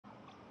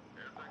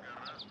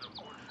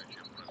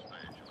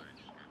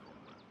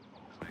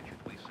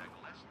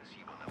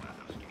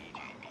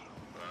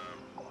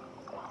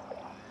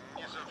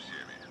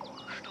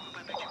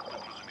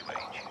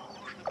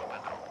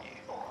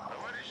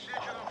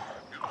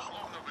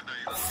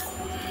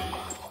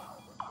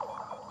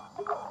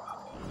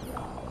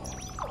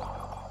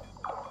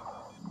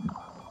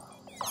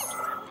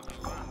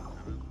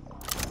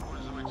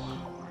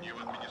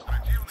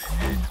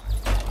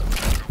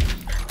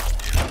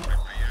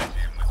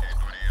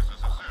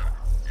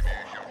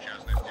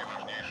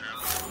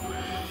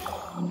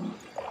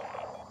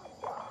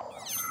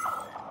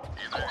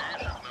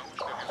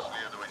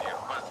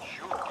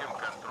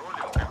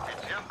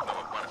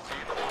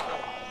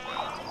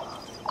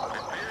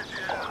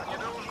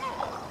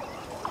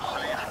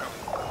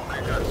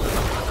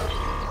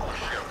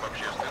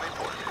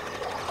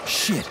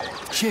Shit,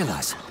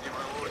 Chelas.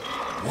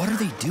 What are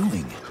they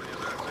doing?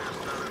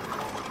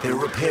 They're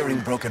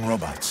repairing broken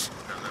robots.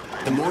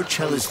 The more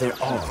Chelas there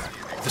are,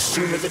 the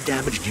sooner the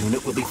damaged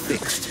unit will be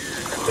fixed.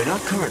 They're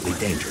not currently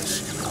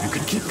dangerous. You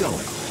can keep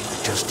going.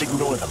 Just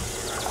ignore them.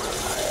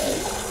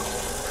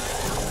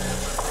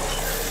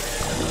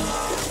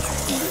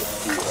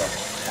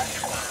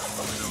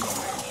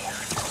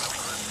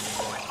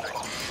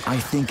 I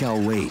think I'll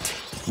wait.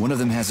 One of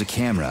them has a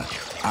camera.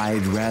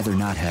 I'd rather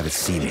not have it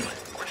see me.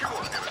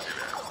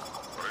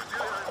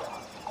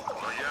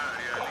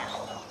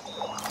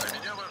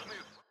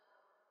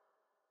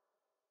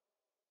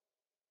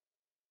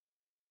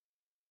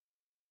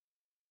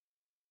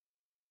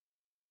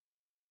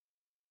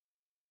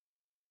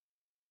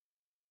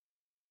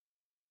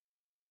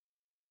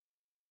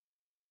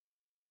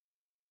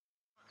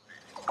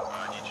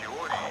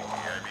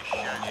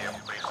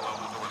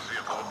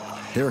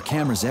 There are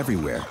cameras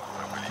everywhere.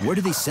 Where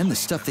do they send the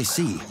stuff they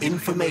see?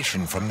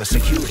 Information from the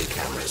security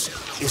cameras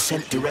is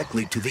sent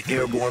directly to the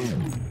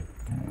airborne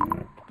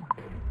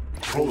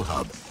control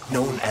hub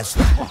known as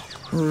the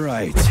Hawk.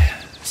 Right.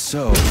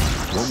 So,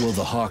 what will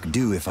the Hawk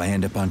do if I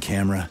end up on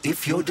camera?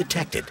 If you're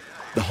detected,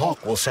 the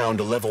Hawk will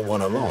sound a level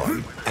 1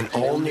 alarm, and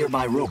all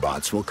nearby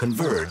robots will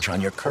converge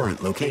on your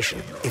current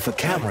location. If a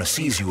camera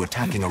sees you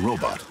attacking a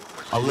robot,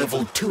 a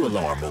level 2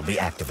 alarm will be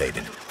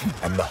activated,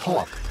 and the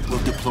Hawk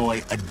will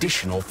deploy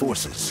additional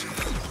forces.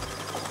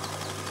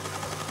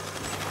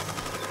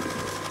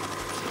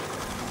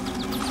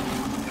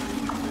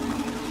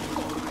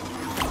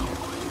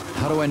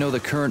 How do I know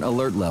the current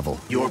alert level?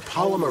 Your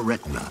polymer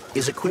retina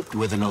is equipped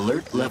with an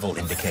alert level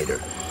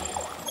indicator.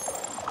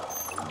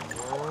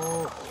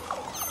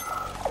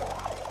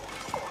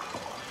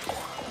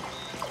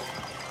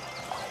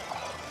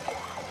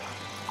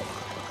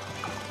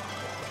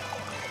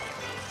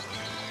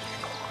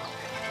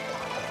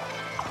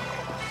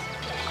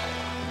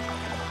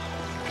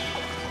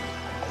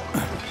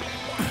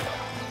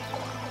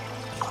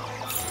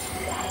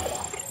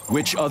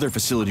 Which other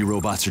facility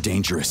robots are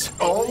dangerous?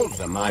 All of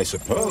them, I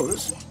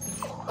suppose.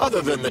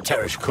 Other than the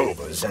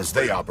Tereshkovas, as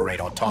they operate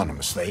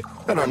autonomously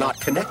and are not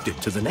connected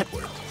to the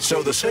network.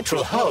 So the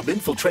central hub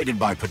infiltrated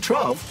by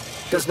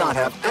Petrov does not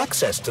have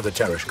access to the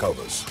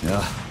Tereshkovas.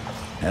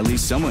 At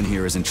least someone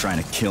here isn't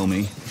trying to kill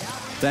me.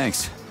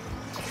 Thanks.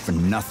 For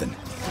nothing.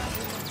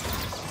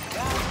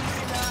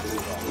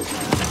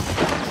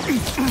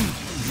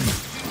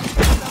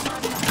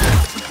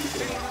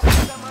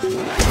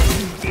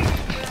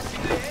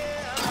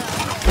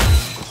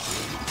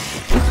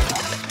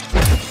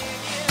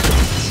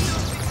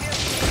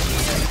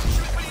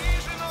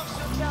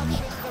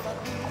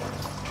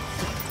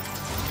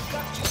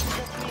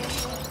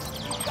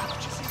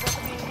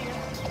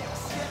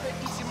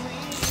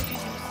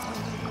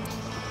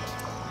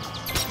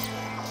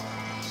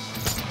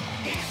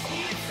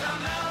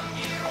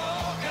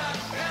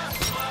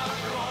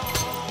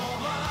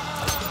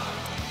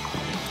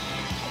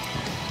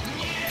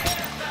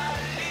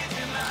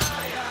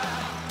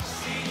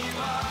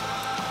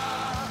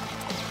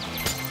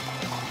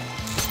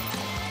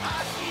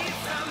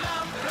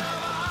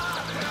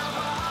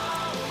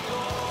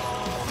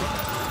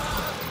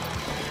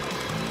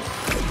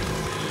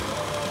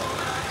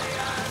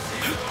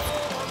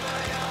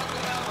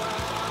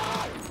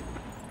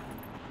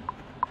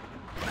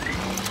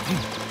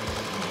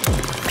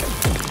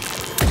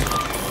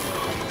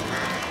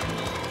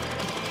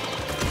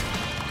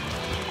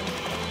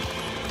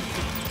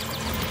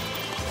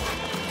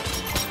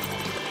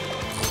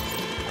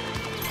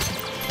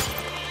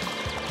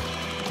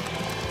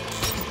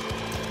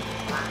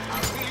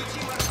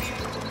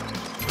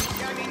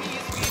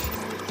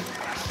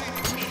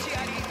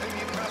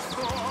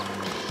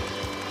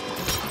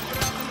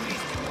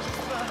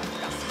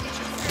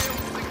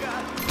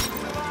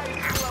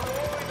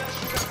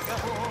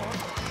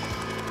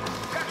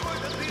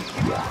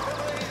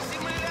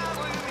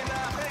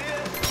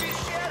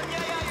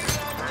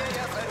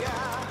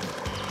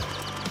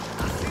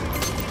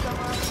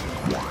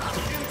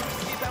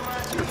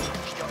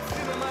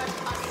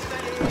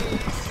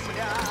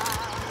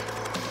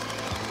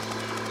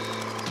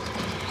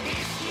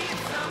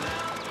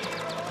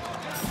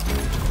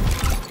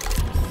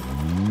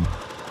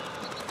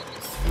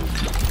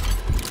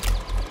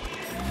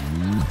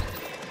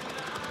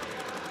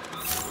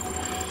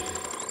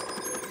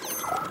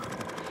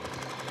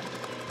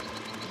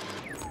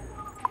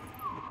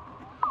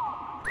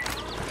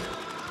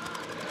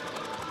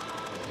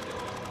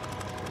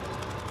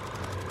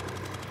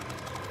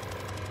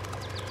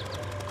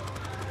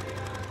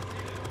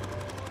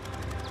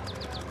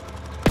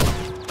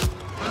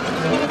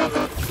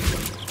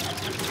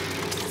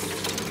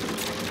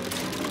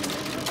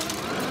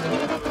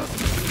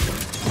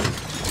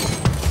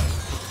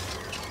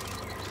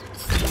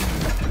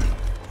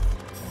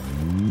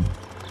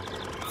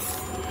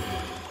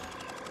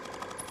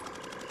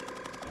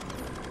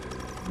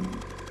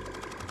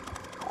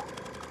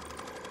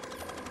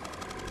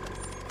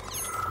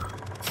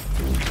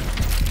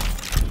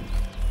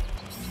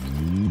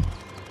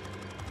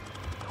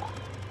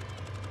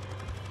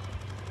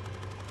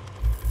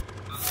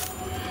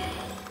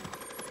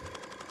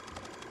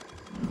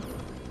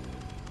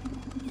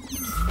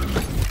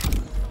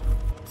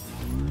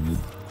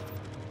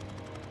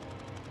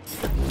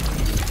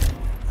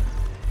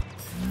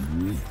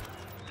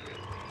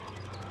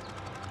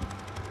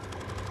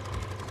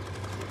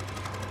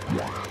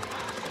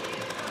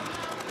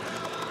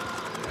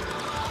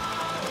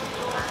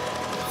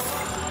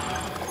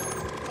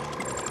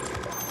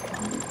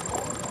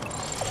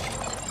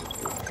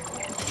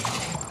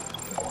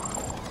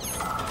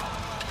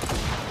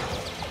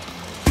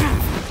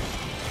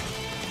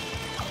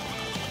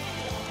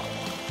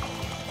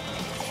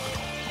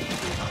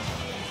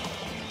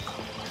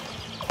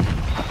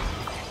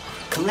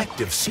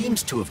 Collective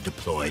seems to have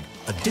deployed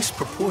a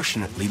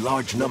disproportionately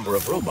large number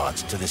of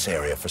robots to this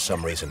area for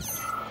some reason.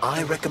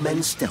 I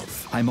recommend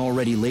stealth. I'm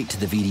already late to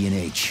the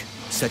VD&H.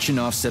 Section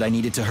off said I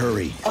needed to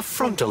hurry. A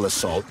frontal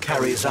assault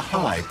carries a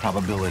high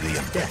probability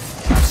of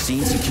death. I've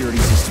seen security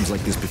systems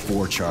like this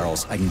before,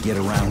 Charles. I can get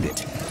around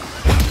it.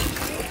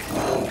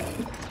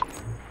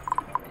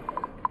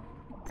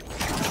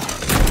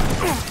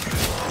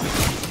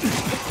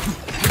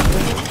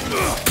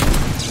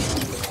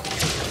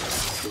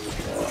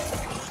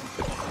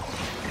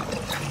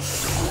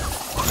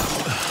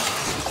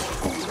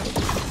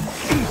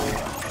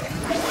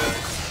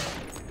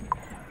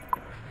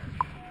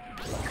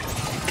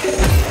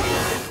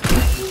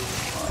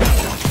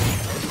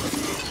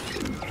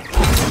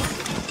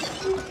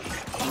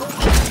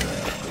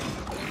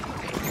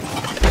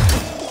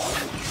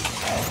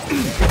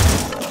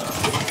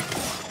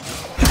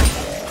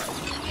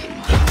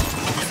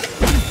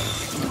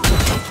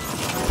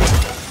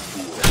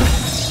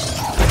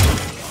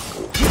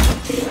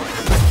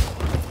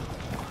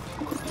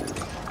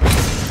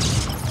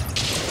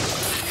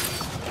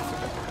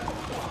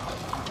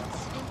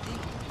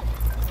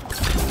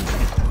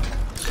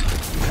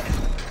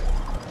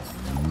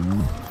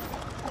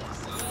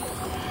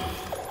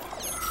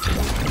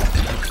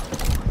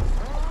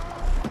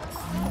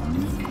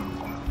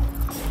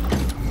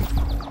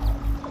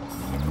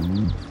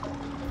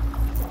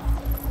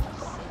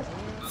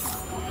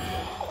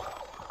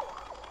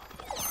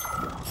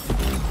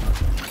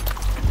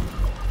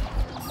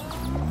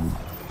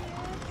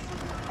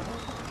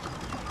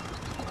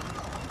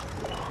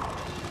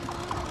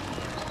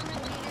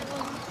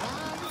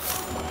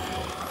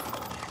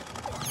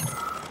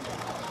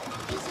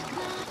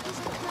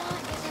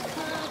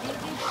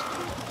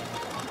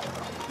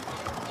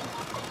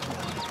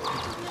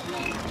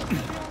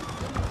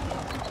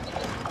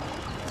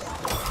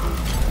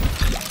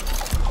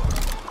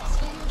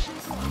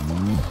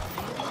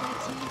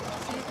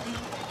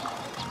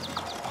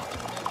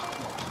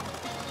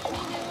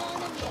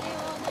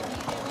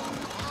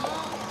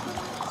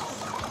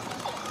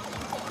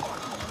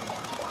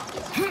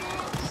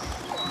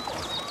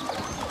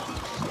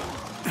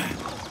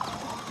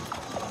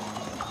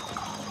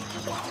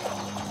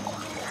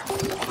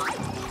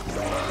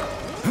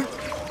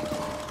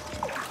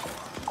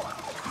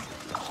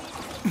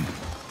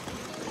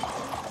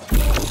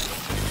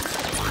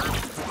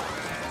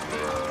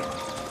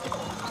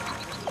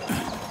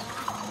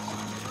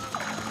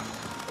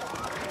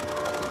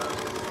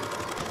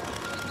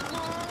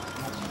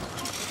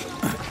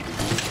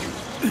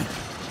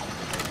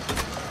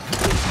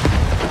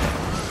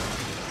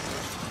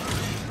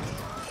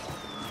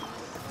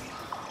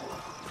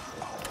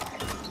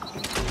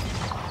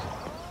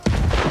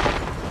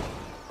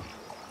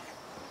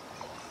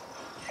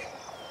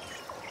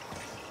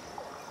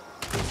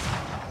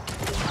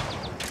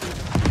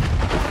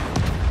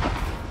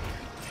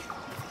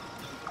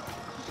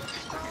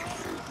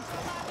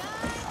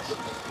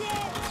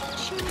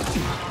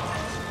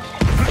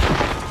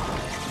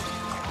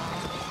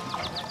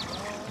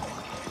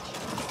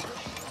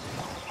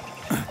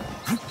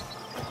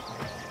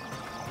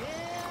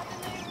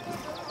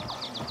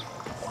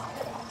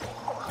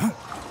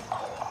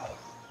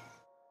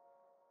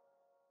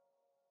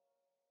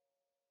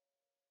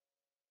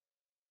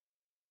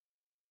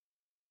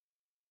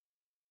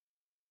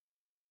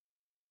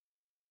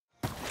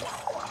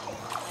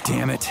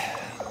 Damn it.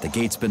 The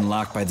gate's been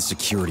locked by the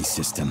security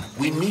system.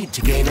 We need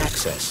to gain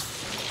access.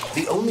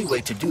 The only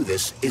way to do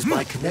this is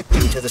by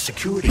connecting to the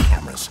security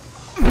cameras.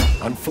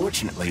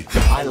 Unfortunately,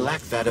 I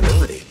lack that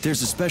ability.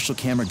 There's a special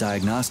camera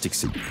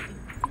diagnostics in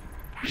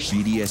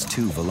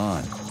BDS-2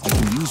 Valan. I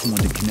can use one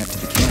to connect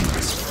to the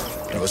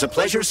cameras. It was a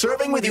pleasure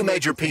serving with you,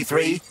 Major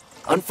P3.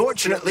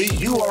 Unfortunately,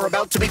 you are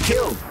about to be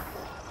killed.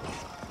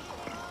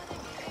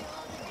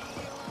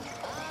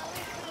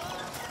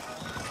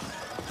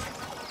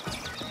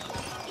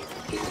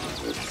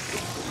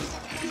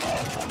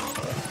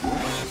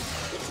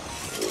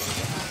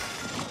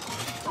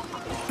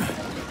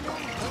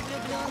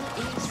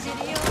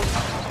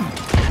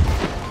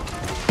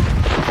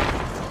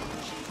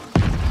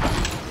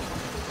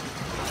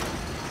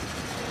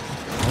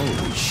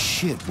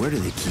 Shit, where do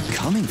they keep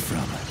coming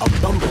from?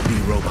 A bumblebee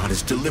robot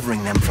is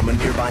delivering them from a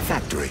nearby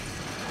factory.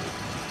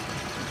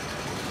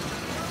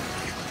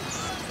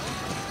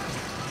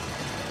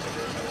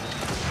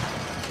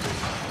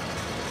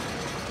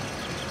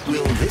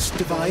 Will this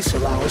device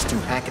allow us to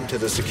hack into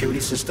the security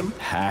system?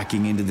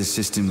 Hacking into the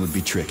system would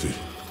be tricky.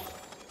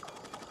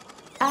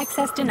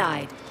 Access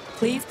denied.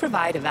 Please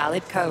provide a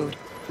valid code.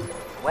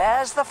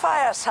 Where's the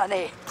fire,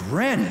 Sonny?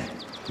 Granny,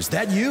 is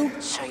that you?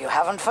 So you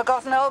haven't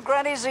forgotten old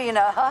Granny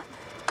Xena, huh?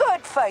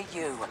 Good for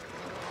you.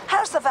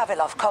 How's the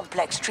Vavilov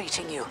complex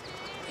treating you?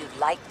 You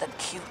like the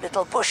cute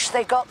little bush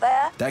they got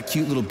there? That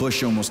cute little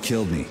bush almost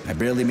killed me. I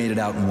barely made it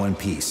out in one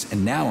piece,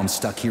 and now I'm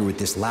stuck here with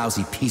this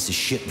lousy piece of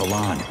shit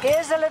Valan.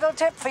 Here's a little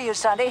tip for you,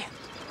 Sonny.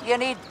 You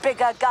need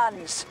bigger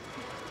guns.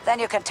 Then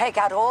you can take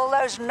out all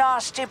those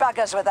nasty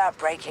buggers without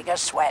breaking a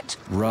sweat.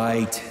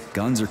 Right.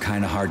 Guns are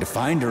kind of hard to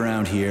find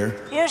around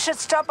here. You should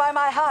stop by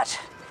my hut.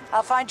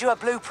 I'll find you a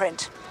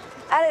blueprint.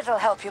 And it'll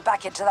help you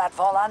back into that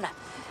Volan.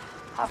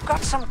 I've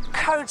got some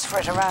codes for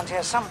it around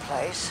here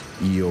someplace.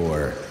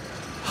 Your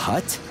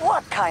hut?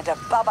 What kind of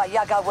Baba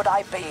Yaga would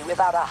I be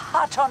without a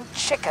hut on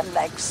chicken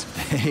legs?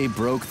 They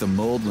broke the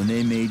mold when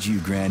they made you,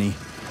 Granny.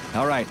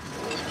 All right,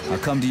 I'll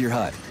come to your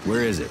hut.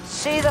 Where is it?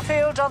 See the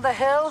field on the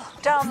hill?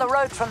 Down the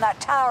road from that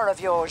tower of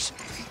yours.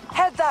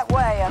 Head that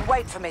way and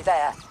wait for me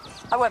there.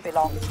 I won't be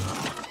long.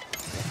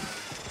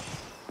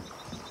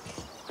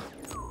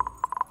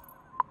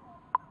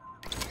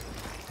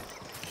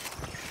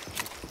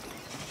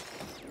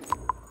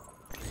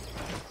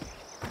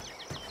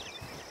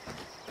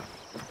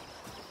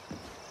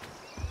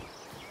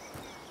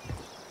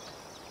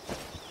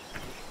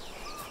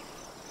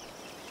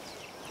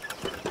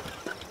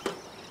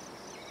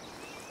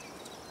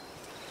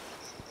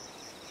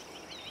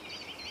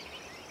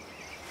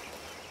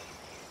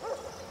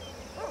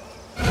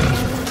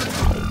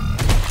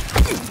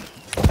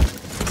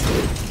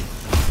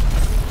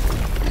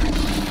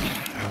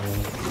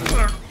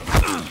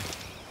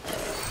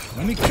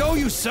 Let me go,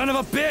 you son of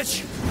a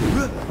bitch!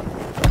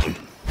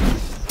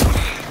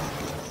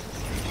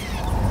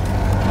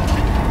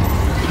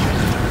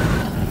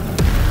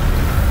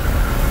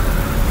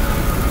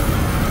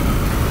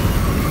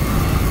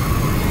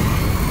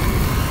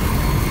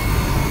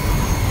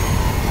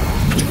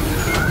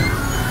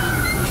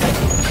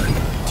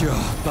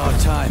 About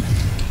time.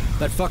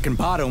 That fucking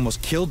bot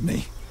almost killed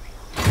me.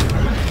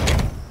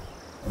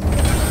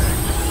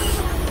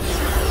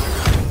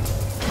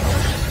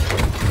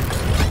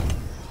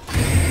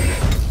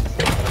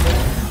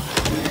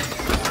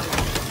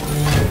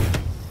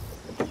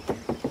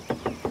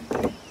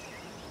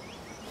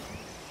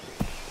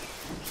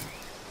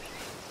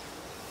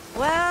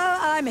 Well,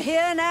 I'm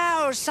here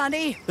now,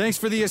 Sonny. Thanks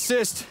for the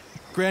assist,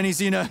 Granny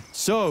Xena.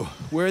 So,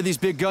 where are these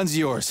big guns of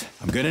yours?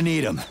 I'm gonna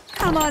need them.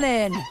 Come on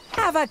in.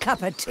 Have a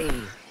cup of tea.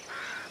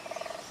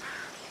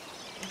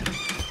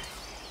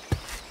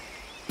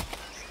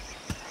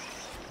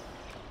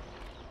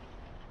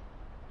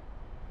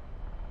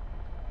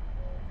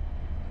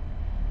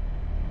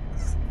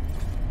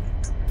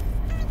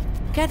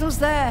 Kettle's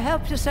there.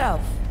 Help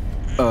yourself.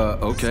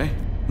 Okay.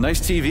 Nice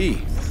TV.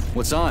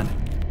 What's on?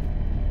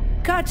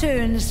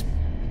 Cartoons.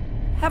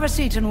 Have a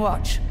seat and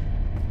watch.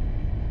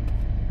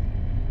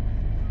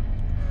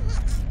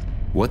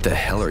 What the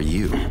hell are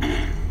you?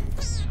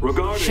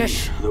 Regarding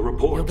Shush. the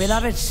reports, Your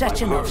beloved I've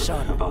Sechenov, heard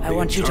son. about I the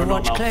want you to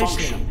internal watch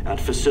closely. malfunction at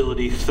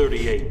Facility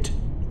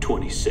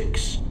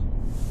 3826.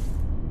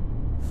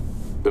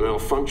 The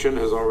malfunction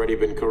has already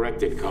been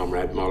corrected,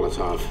 Comrade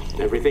Molotov.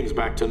 Everything's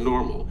back to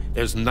normal.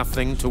 There's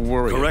nothing to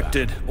worry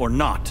Corrected or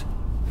not,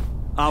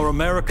 our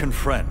American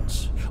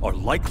friends are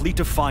likely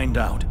to find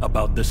out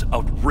about this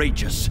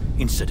outrageous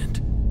incident.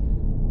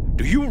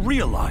 Do you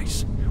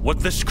realize what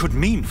this could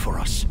mean for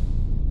us?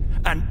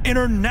 An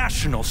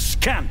international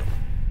scandal.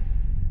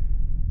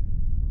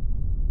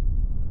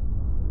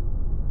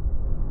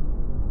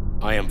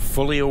 I am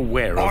fully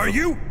aware of... Are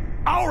you?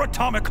 Our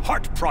Atomic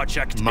Heart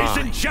Project is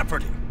in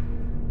jeopardy.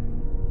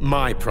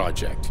 My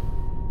project.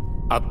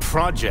 A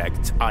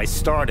project I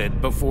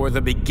started before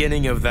the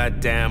beginning of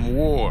that damn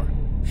war.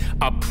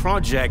 A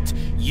project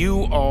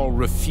you all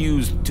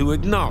refused to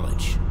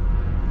acknowledge.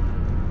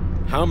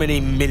 How many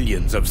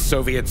millions of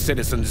Soviet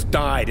citizens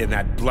died in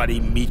that bloody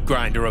meat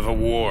grinder of a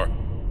war?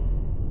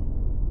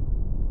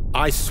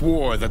 I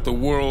swore that the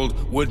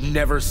world would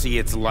never see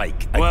its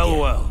like again.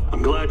 Well.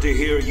 I'm glad to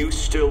hear you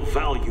still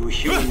value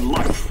human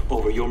life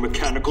over your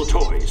mechanical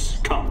toys,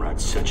 Comrade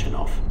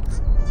Sechenov.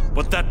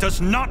 But that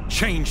does not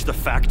change the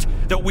fact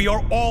that we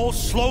are all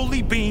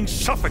slowly being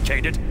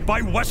suffocated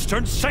by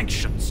Western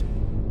sanctions.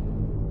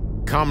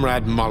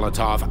 Comrade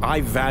Molotov,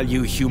 I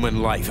value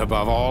human life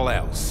above all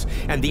else,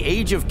 and the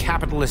age of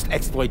capitalist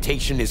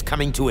exploitation is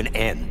coming to an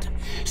end.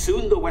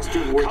 Soon the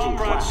Western working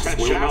class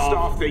will cast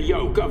off the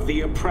yoke of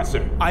the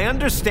oppressor. I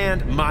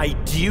understand my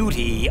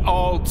duty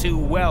all too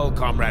well,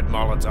 Comrade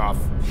Molotov.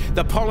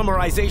 The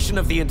polymerization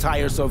of the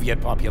entire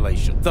Soviet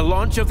population, the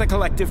launch of the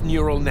collective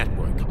neural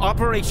network,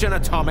 Operation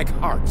Atomic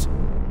Heart.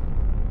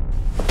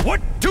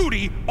 What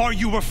duty are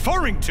you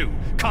referring to,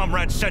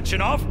 Comrade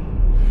Sechenov?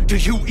 Do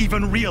you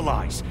even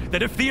realize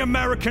that if the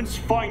Americans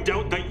Find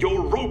out that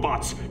your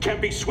robots can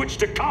be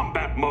switched to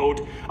combat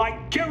mode, I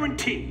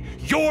guarantee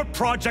your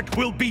project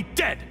will be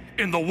dead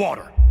in the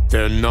water?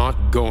 They're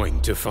not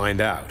going to find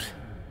out.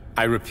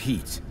 I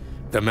repeat,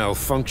 the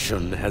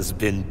malfunction has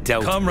been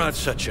dealt Comrade with.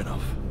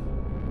 Sechenov,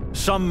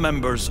 Some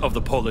members of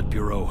the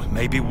Politburo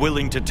may be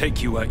willing to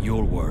take you at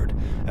your word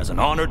as an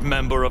honored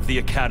member of the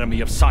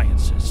Academy of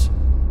Sciences.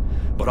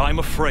 But I'm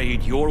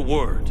afraid your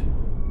word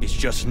is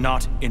just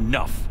not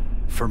enough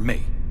for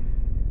me.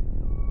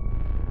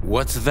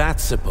 What's that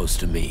supposed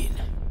to mean?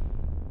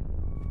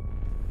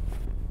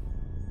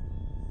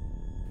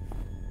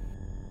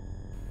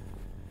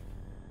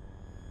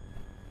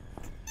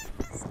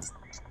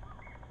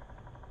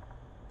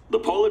 The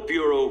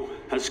Politburo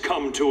has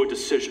come to a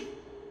decision.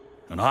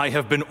 And I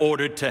have been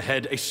ordered to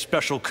head a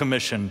special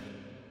commission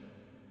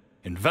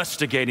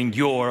investigating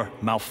your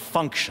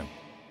malfunction.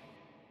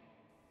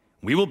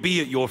 We will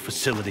be at your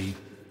facility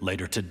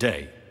later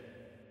today.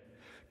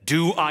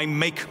 Do I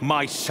make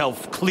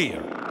myself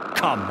clear,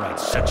 Comrade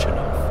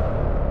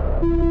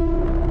Sechenov?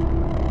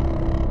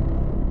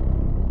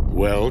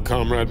 Well,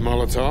 Comrade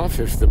Molotov,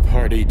 if the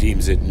party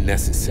deems it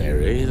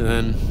necessary,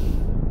 then...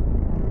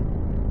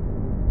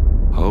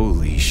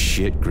 Holy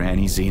shit,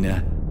 Granny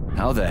Xena.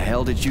 How the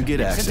hell did you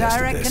get access to this? It's a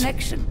direct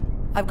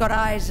connection. I've got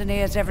eyes and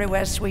ears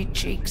everywhere, sweet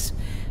cheeks.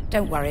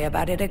 Don't worry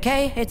about it,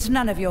 okay? It's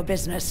none of your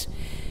business.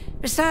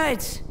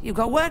 Besides, you've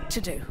got work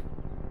to do.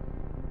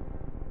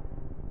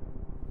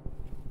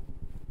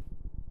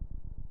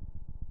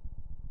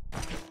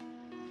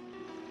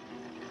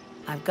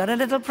 I've got a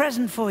little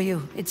present for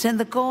you. It's in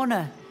the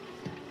corner.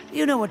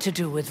 You know what to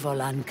do with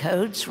Volan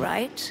codes,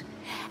 right?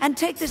 And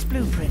take this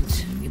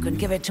blueprint. You can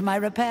give it to my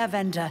repair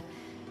vendor.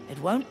 It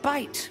won't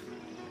bite.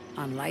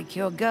 Unlike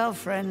your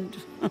girlfriend.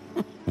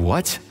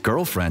 What?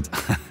 Girlfriend?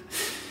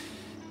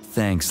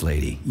 Thanks,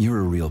 lady. You're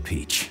a real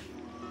peach.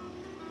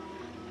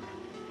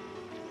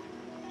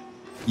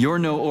 You're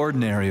no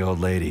ordinary old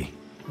lady.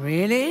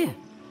 Really?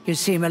 You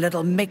seem a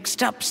little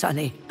mixed up,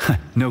 Sonny.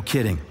 No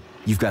kidding.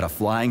 You've got a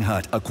flying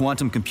hut, a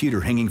quantum computer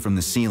hanging from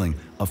the ceiling.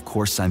 Of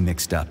course I'm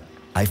mixed up.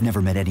 I've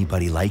never met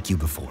anybody like you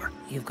before.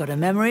 You've got a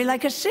memory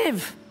like a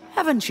sieve,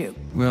 haven't you?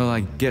 Well, I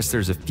guess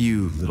there's a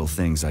few little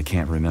things I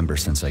can't remember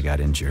since I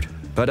got injured.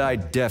 But I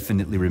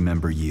definitely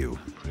remember you.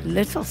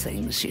 Little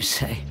things, you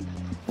say?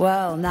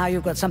 Well, now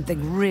you've got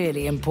something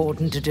really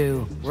important to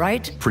do,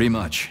 right? Pretty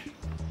much.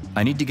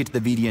 I need to get to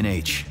the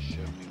VDNH.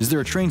 Is there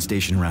a train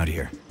station around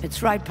here?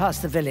 It's right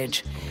past the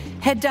village.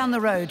 Head down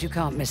the road, you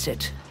can't miss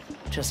it.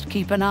 Just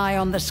keep an eye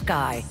on the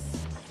sky.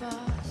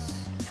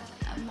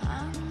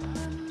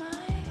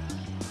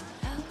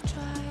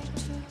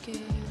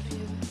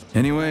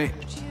 Anyway,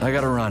 I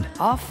gotta run.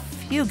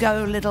 Off you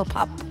go, little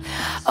pup.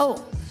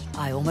 Oh,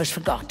 I almost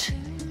forgot.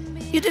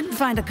 You didn't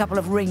find a couple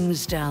of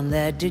rings down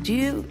there, did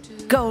you?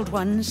 Gold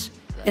ones,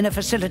 in a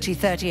Facility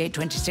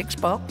 3826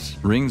 box?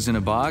 Rings in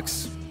a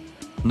box?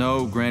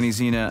 No, Granny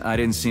Xena, I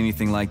didn't see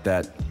anything like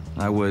that.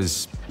 I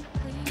was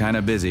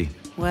kinda busy.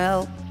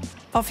 Well,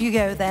 off you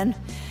go then.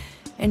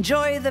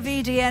 Enjoy the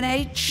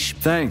VDNH.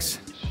 Thanks.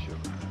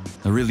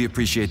 I really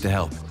appreciate the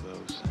help.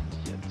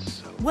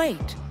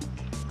 Wait.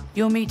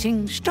 You're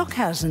meeting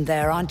Stockhausen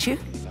there, aren't you?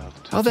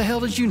 How the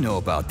hell did you know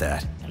about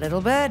that? A little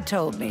bird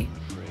told me.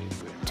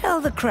 Tell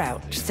the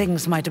crowd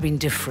things might have been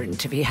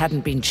different if he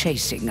hadn't been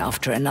chasing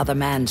after another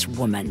man's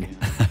woman.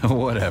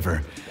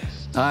 Whatever.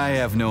 I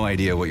have no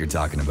idea what you're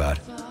talking about.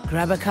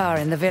 Grab a car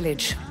in the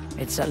village.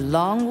 It's a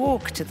long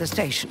walk to the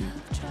station.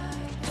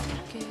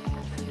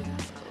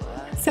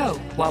 So,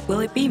 what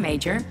will it be,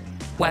 Major?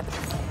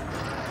 Weapons.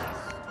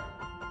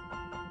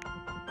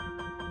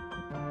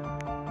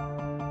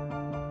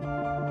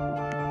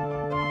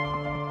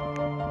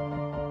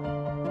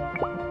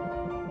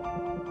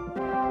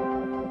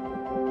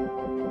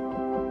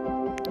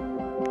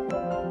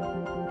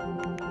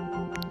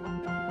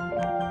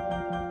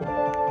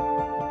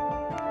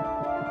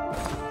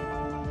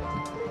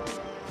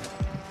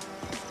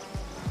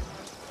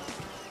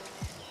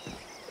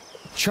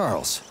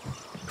 Charles,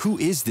 who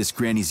is this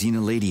Granny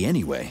Xena lady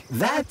anyway?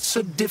 That's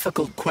a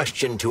difficult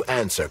question to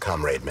answer,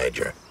 Comrade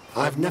Major.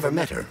 I've never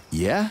met her.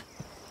 Yeah?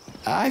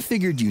 I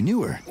figured you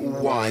knew her.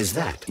 Why's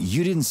that?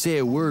 You didn't say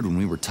a word when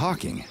we were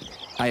talking.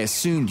 I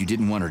assumed you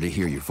didn't want her to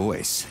hear your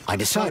voice. I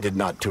decided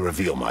not to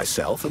reveal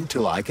myself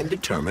until I can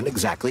determine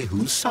exactly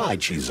whose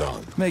side she's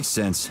on. Makes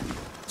sense.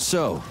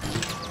 So,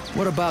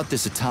 what about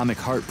this atomic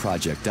heart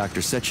project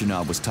Dr.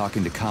 Sechenov was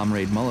talking to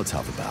Comrade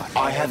Molotov about?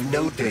 I have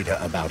no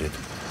data about it.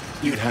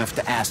 You'd have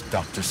to ask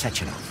Dr.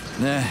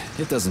 Sechenov. Nah,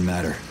 it doesn't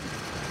matter.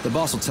 The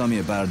boss will tell me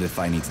about it if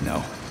I need to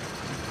know.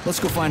 Let's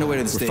go find a way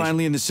to the station. We're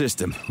finally in the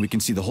system. We can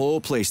see the whole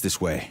place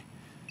this way.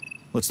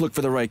 Let's look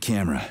for the right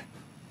camera.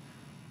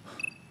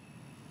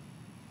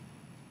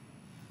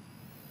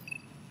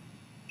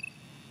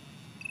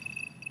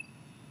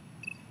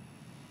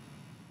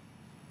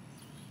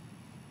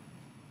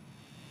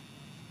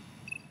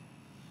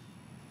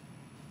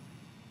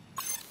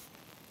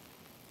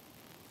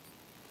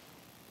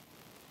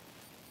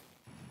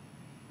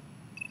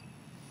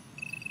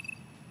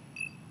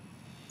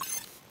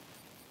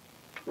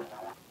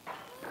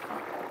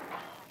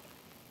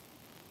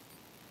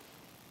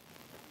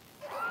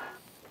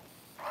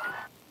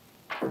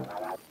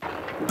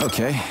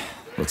 Okay,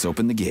 let's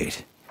open the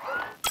gate.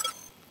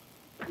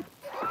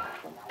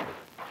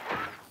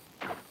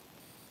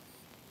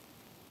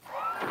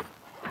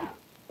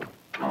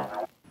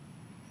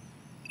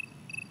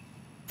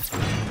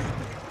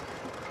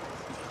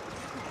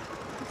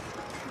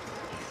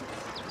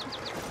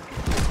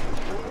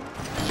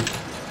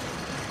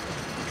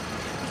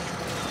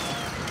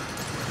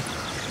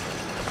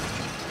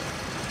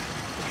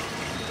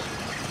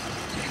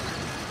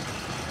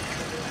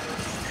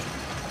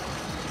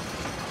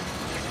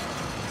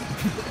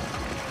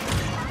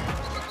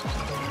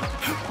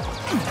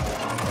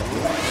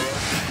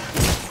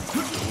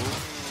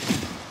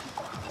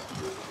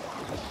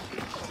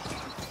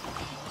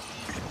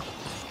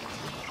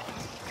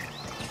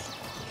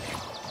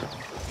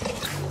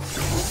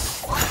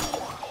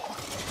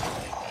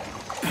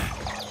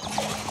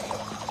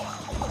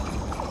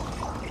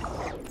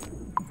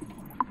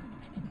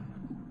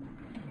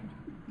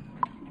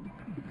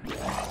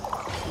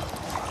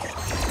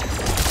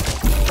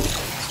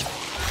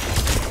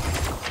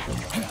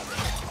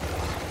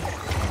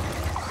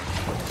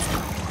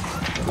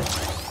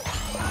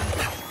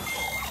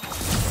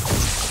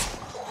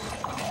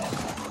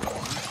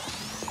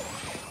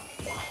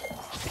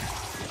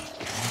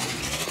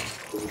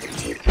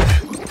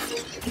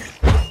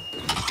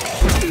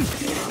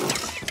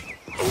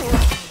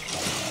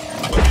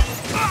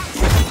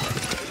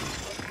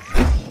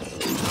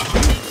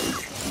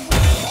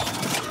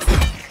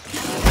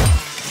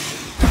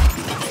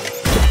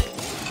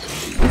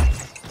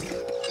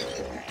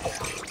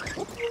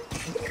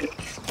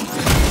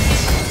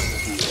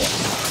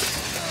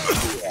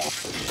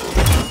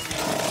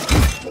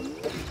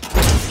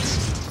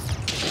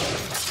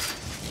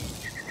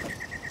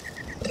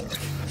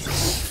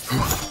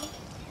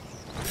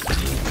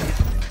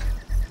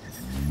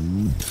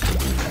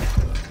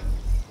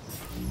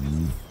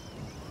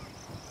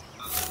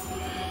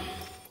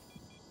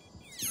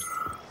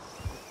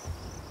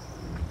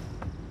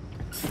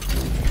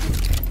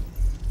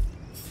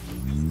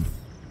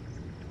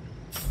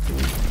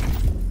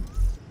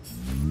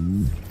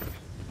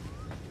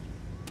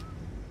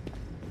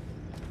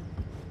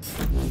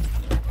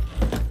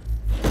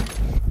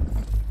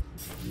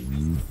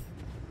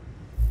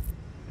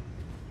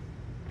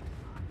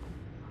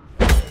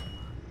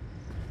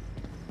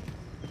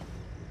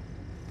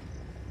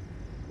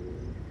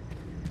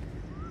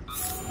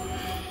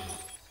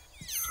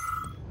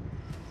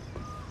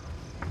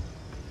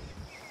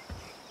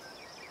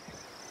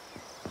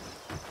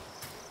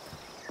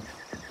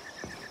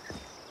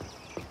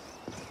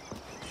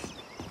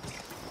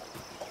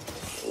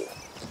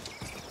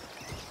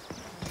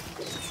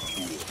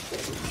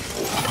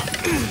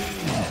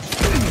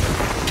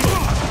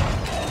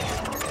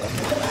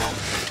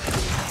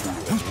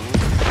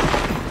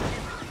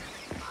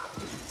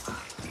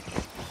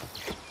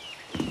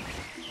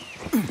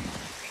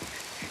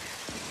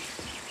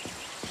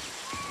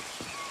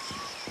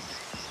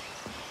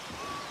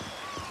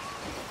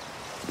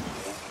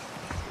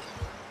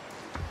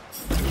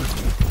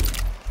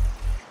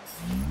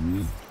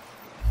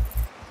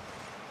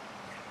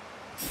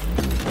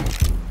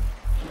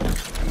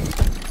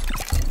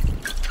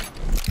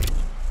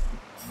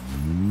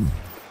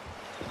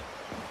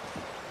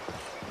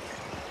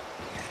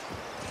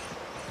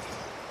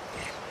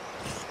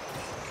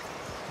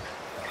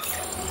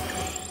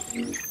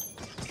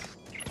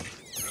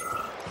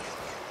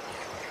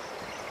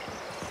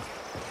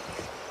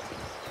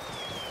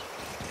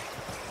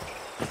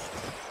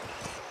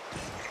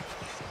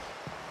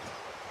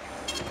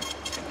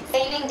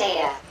 Saving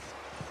data.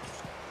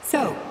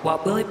 So,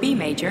 what will it be,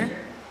 Major?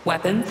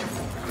 Weapons?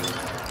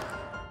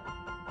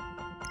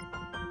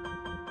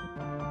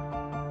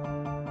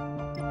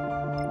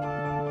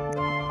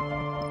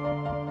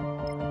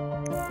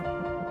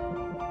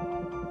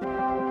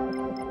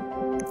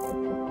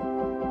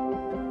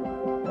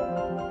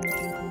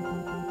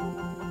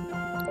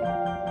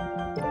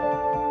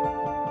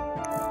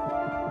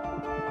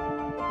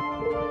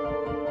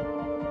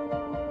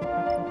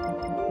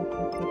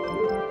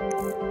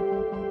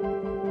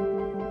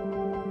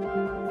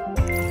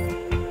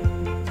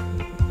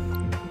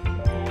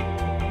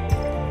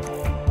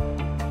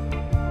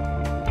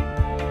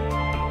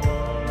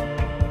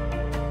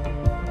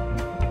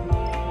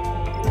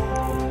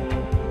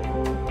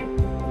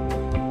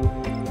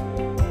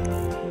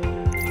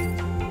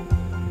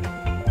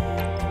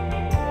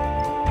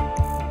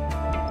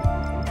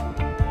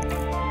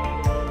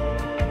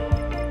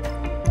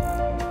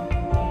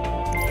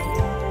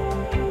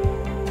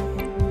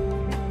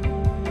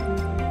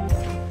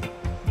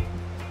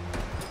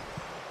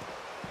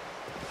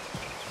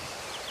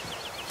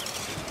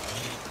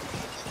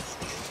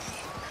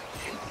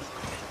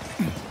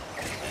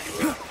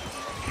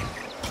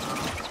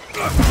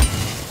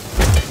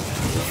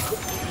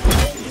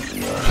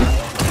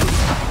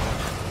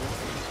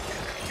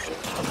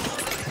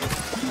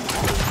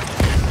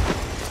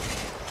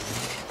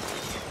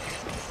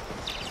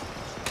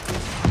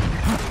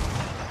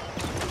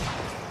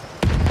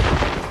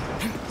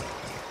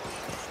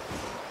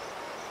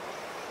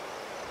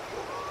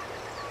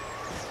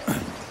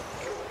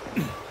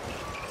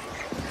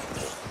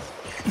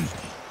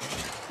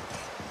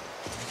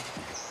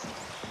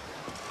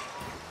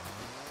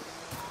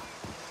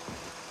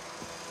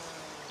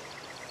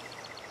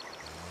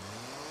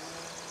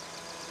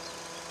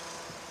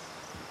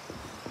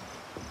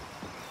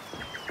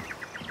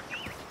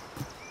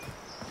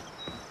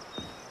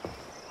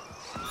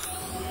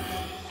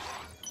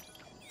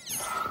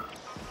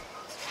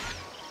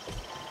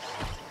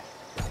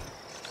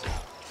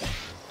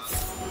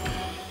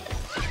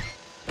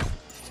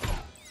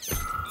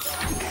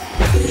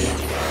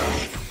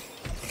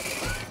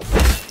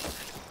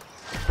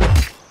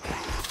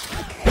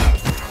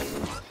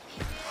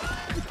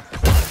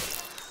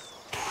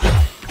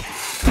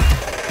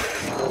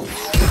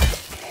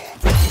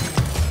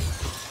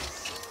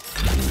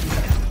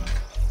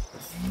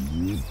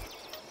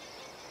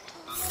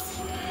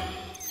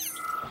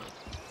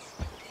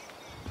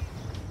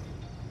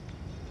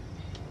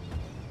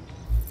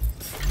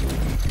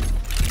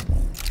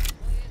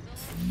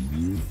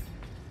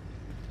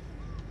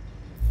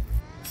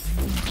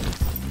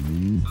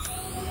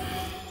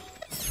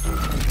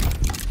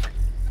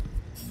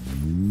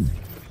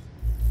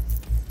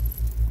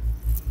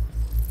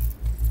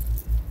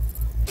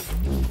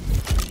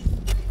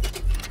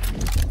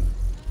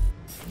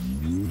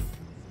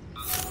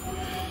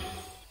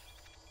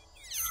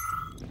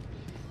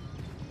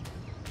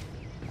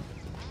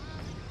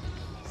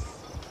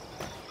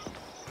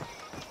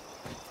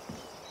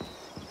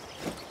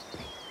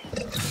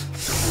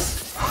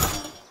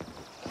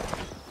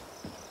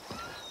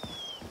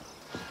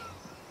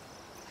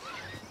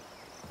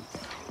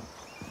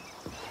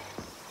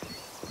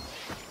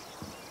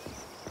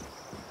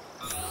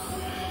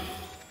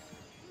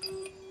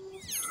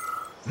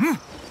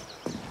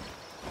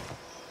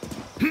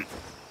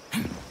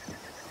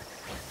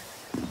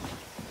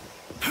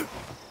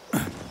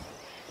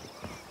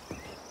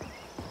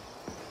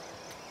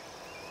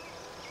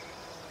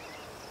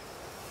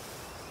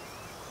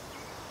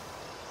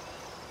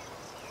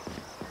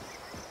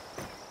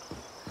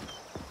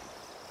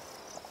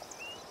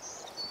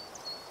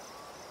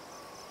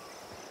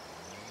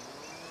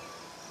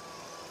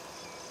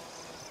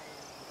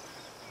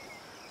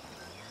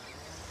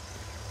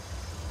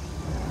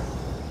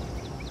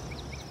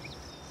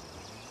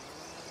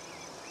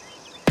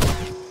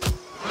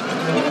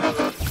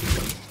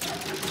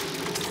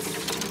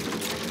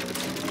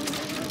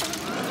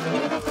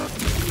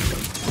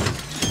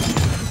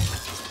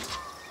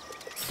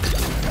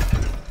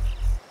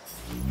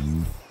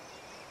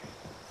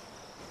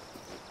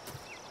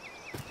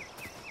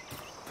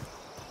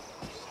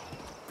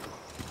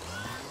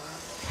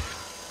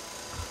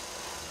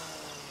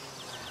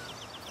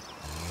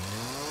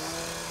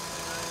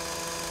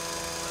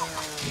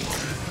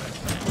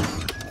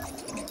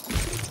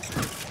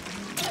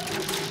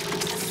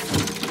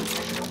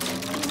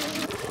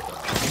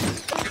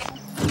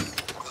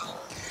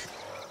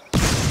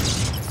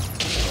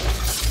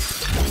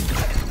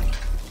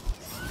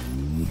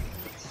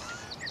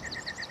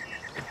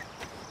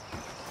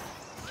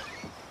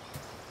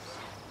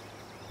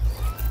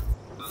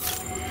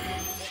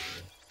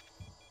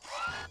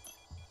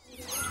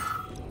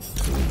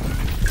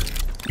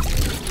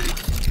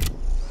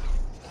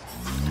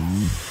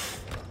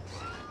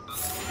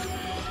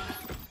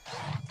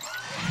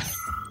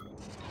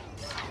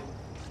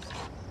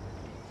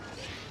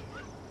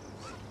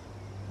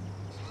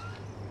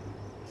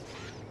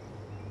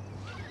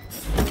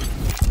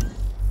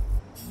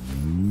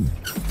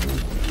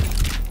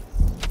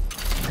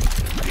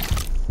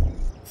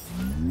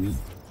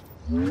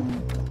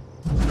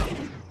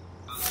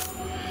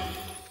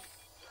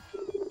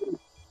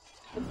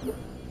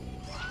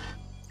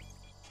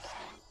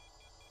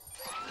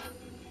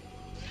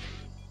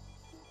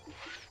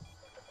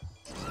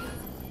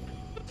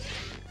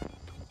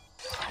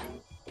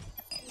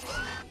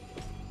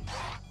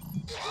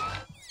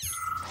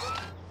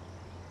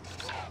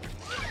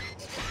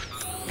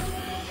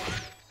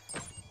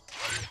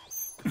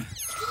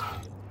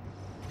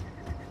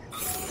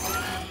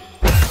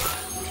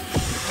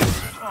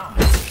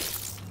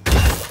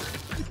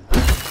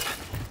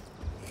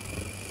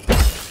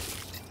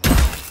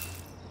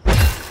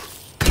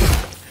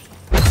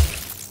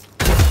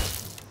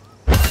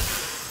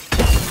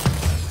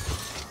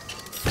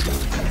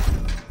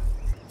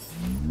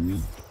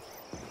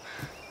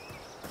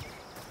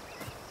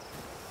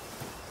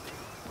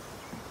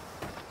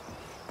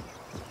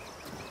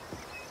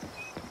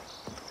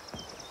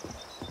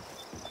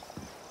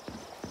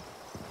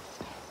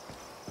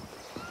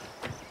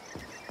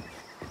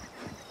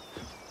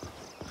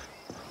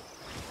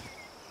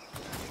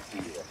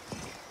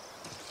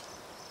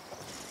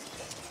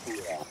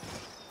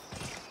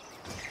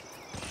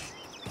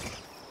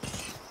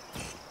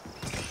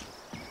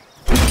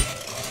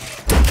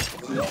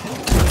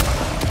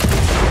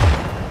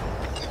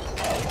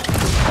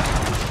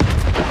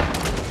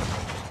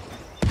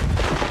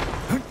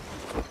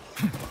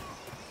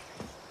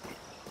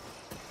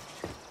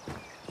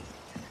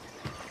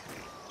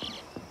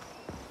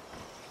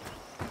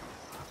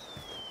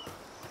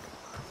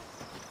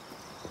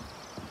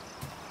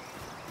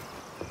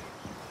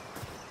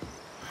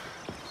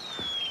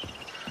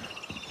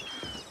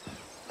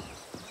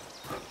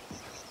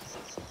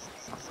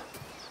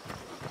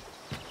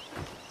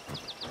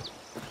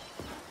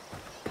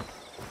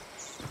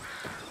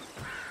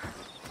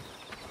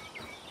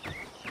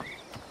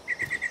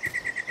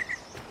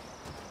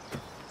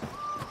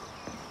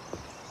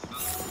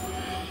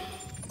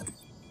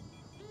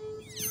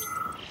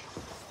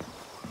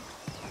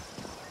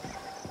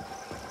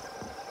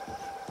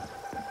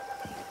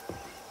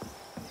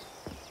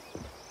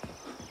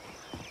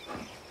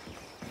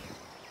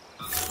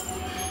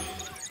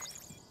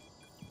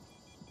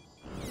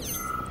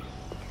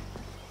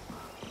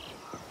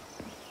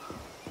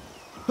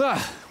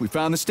 Ah, we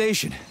found the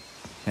station.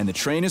 And the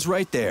train is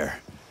right there.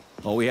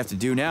 All we have to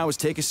do now is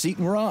take a seat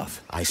and we're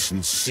off. I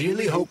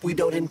sincerely hope we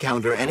don't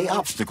encounter any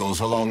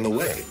obstacles along the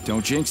way.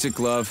 Don't jinx it,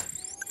 Glove.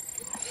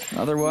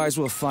 Otherwise,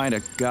 we'll find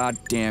a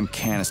goddamn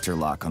canister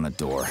lock on the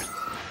door.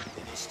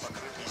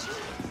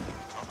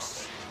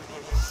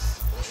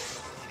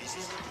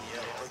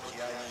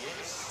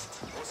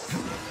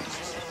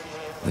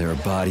 There are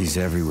bodies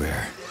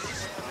everywhere.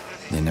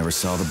 They never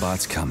saw the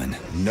bots coming.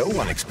 No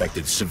one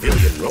expected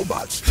civilian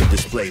robots to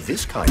display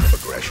this kind of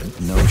aggression.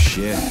 No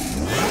shit.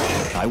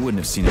 I wouldn't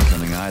have seen it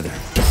coming either.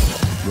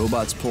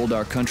 Robots pulled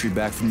our country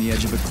back from the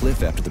edge of a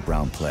cliff after the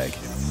Brown Plague.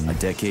 A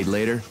decade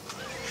later,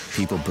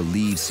 people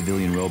believe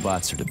civilian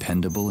robots are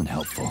dependable and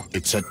helpful.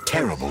 It's a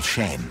terrible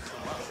shame.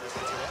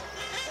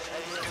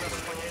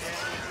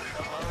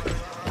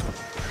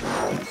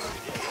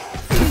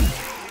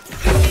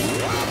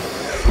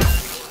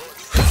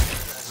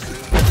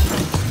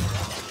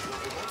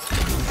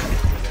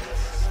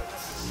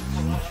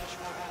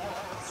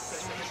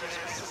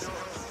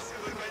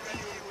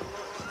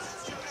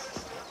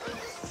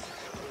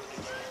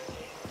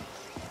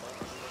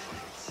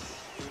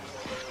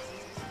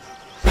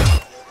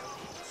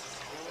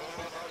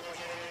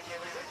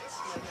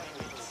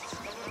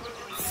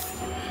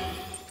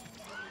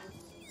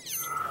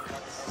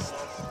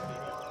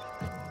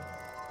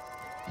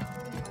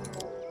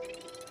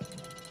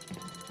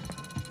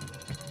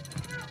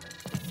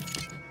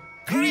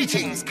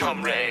 Greetings,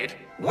 comrade.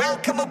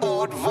 Welcome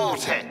aboard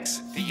Vortex,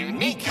 the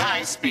unique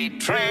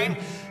high-speed train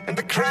and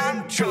the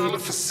crown jewel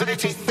of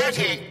Facility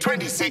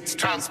 3826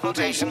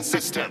 transportation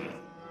system.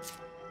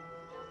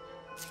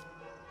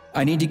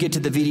 I need to get to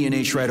the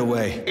VDNH right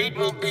away. It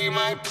will be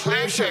my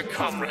pleasure,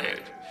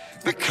 comrade.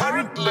 The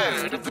current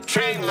load of the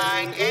train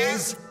line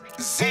is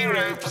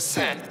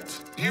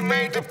 0%. You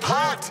may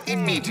depart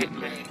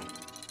immediately.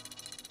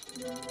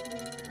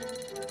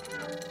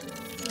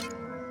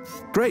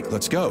 Great,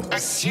 let's go.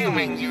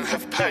 Assuming you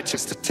have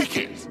purchased a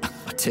ticket.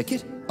 A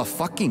ticket? A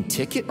fucking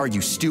ticket? Are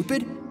you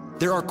stupid?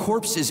 There are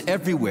corpses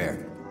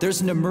everywhere.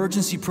 There's an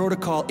emergency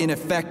protocol in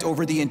effect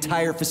over the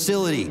entire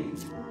facility.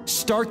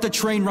 Start the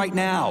train right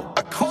now.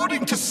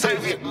 According to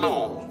Soviet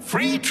law,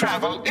 free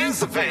travel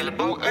is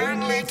available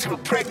only to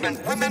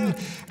pregnant women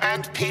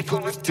and people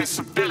with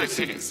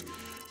disabilities.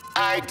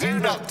 I do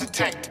not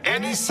detect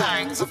any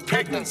signs of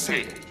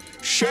pregnancy.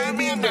 Show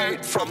me a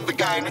note from the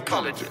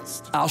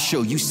gynecologist. I'll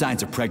show you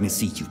signs of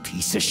pregnancy, you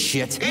piece of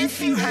shit.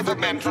 If you have a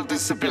mental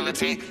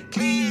disability,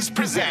 please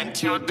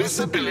present your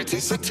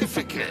disability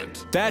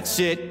certificate. That's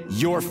it.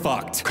 You're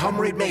fucked.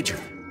 Comrade Major,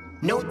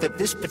 note that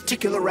this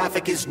particular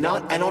Raffic is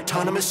not an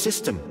autonomous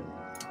system.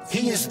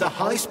 He is the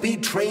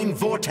high-speed train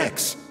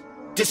Vortex.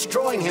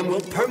 Destroying him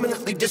will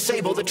permanently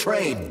disable the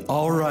train.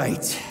 All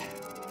right.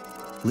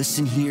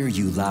 Listen here,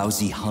 you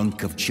lousy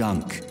hunk of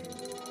junk.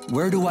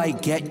 Where do I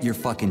get your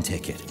fucking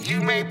ticket? You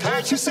may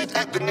purchase it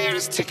at the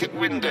nearest ticket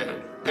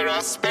window. There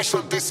are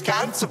special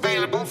discounts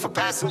available for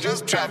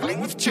passengers traveling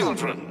with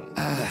children.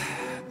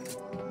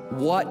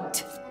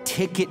 What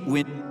ticket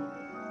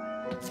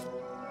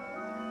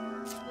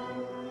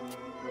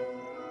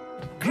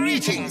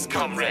Greetings,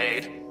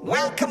 comrade.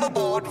 Welcome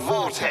aboard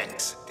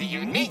Vortex, the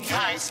unique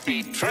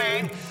high-speed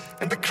train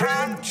and the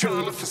crown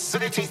jewel of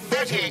Facility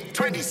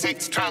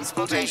 3826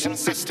 transportation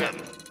system.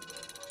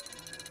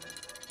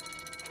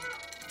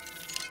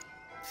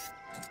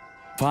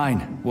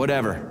 Fine,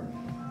 whatever.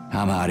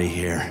 I'm out of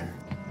here.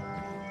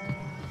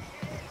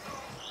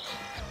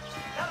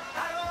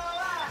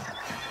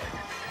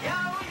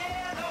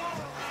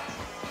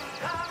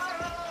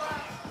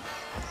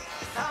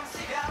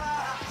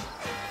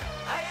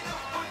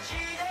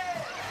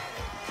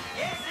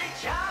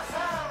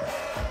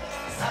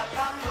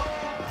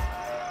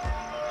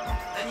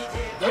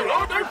 There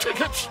are no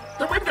tickets.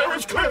 The window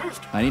is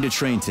closed. I need a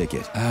train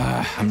ticket.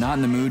 I'm not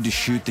in the mood to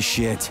shoot the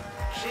shit.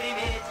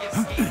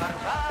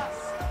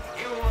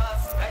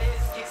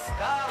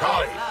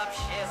 Calling.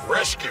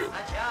 Rescue.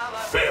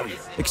 Failure.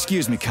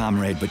 Excuse me,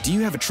 comrade, but do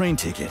you have a train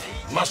ticket?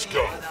 Must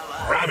go.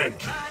 Ramming.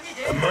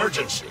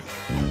 Emergency.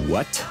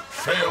 What?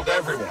 Failed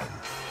everyone.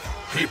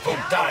 People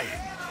dying.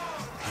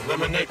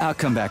 Eliminate. I'll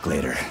come back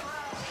later.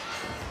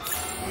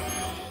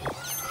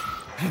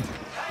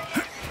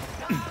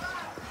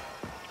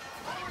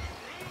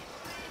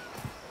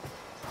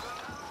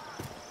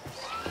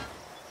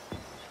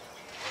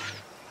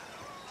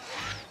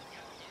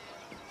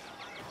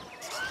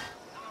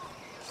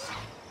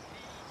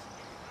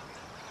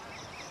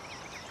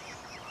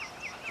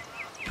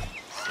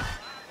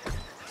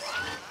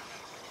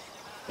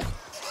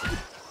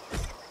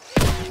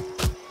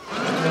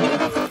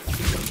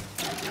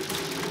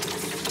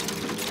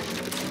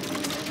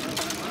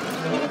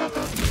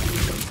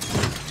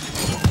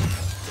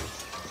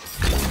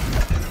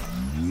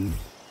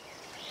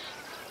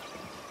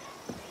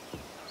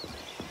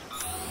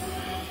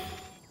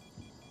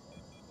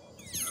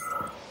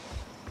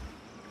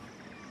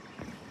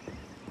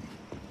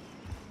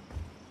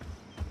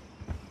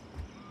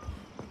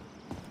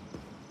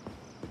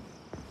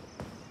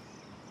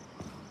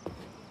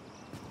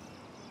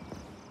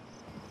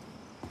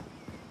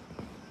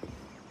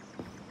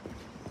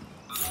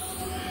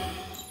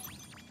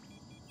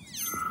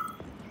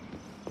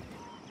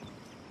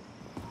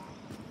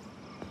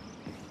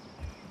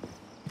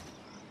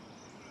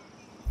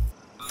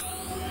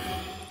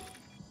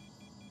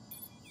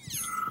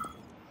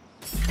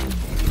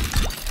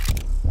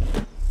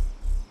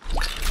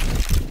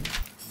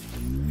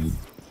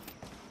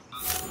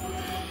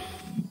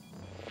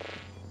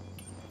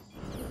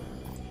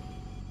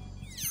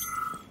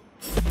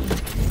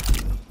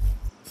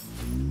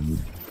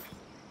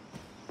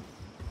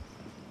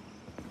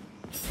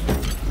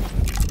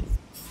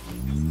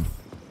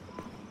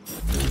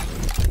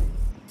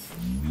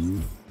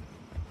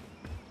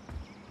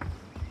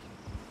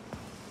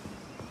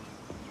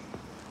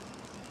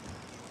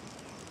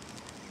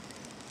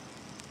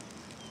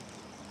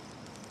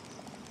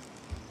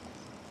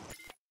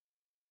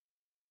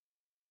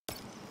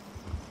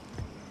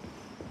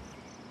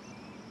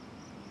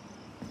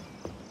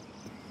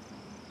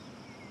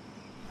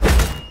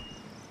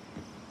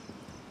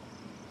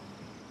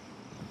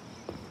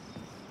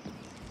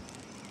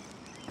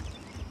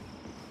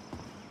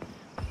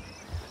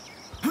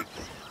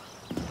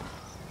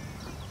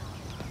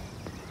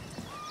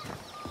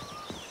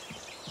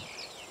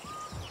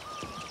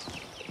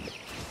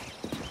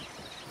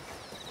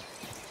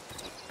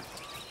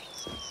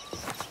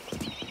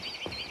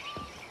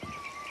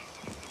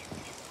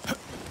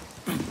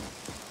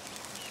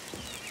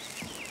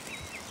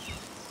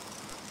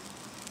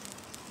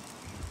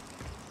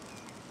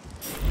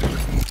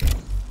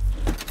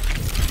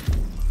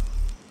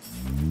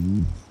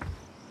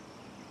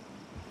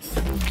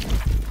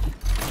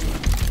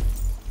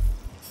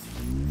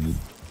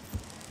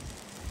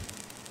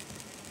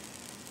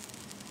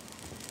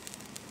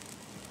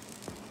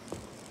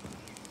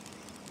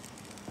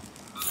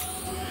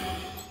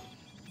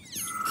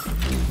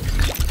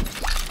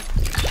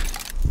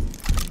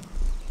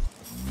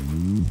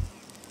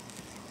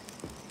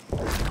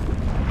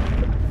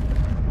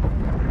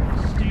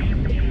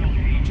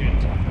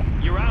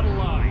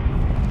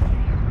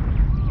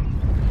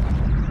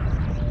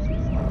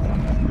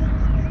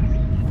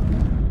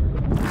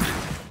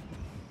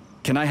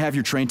 Can I have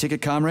your train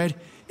ticket, comrade?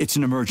 It's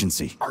an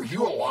emergency. Are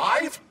you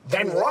alive?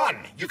 Then run.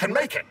 You can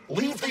make it.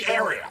 Leave the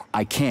area.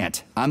 I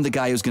can't. I'm the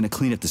guy who's gonna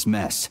clean up this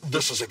mess.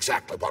 This is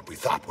exactly what we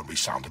thought when we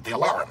sounded the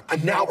alarm.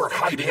 And now we're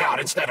hiding out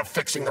instead of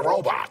fixing the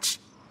robots.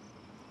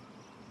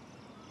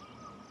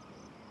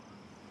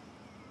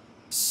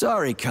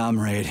 Sorry,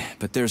 comrade,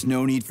 but there's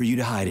no need for you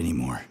to hide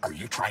anymore. Are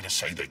you trying to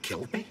say they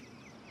killed me?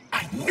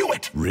 I knew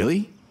it!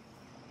 Really?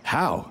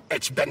 How?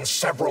 It's been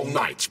several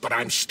nights, but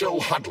I'm still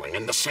huddling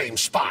in the same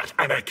spot,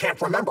 and I can't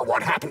remember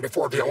what happened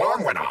before the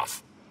alarm went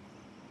off.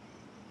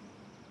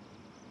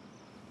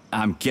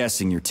 I'm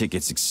guessing your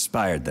ticket's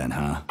expired then,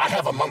 huh? I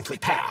have a monthly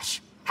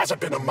pass. Has it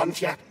been a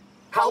month yet?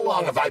 How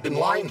long have I been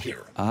lying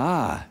here?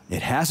 Ah,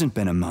 it hasn't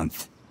been a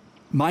month.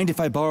 Mind if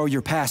I borrow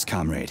your pass,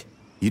 comrade?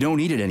 You don't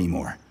need it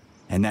anymore.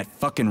 And that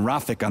fucking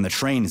Rafik on the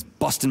train is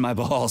busting my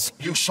balls.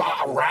 You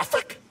saw a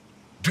Rafik?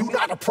 Do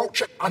not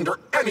approach it under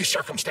any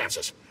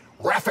circumstances.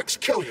 Rafiks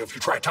kill you if you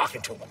try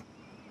talking to them.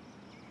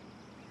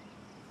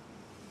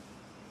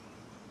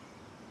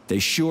 They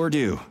sure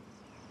do.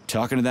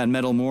 Talking to that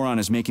metal moron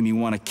is making me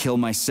want to kill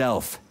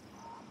myself.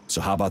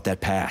 So how about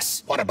that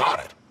pass? What about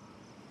it?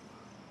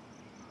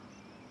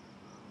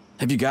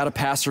 Have you got a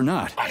pass or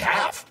not? I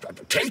have.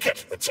 Take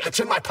it. It's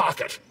in my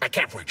pocket. I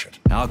can't reach it.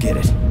 I'll get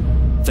it.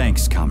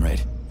 Thanks,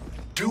 comrade.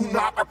 Do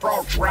not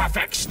approach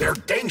Rafiks. They're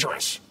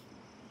dangerous.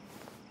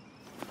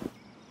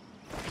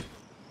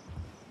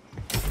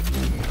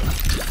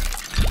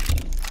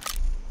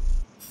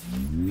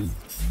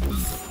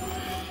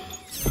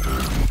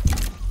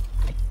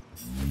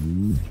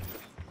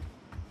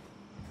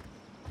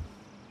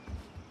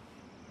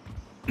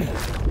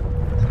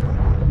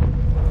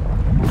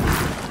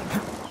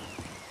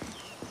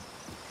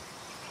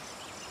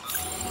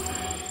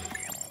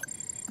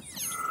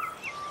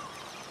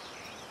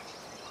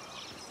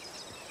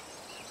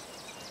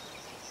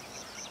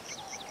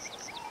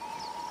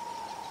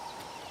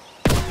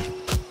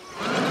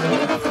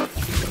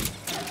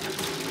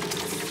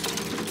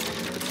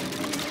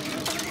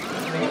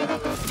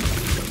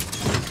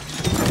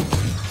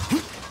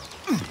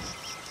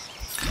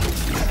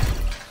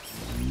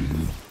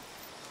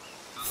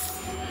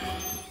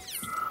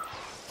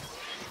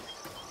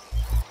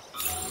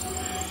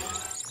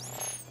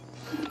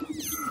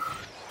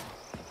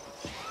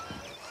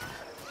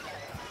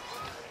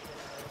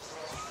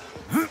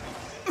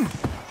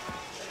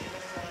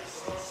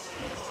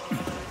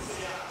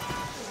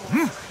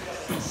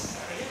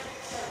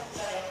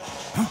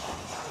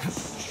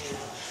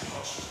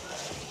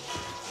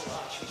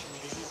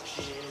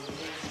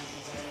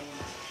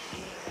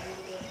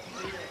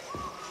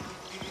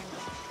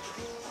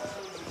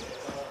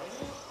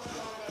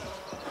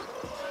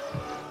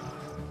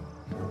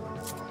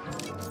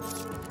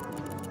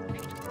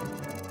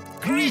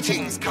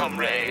 Greetings,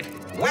 comrade.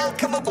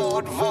 Welcome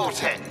aboard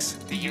Vortex,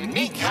 the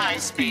unique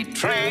high-speed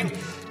train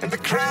and the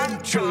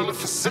crown jewel of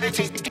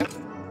facilities.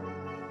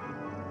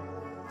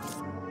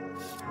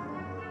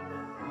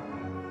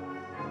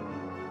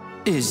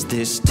 Is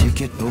this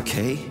ticket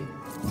okay?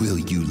 Will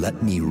you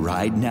let me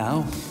ride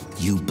now,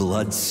 you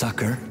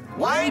bloodsucker?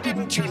 Why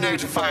didn't you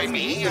notify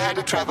me you had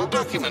a travel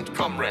document,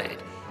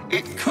 comrade?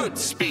 It could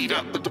speed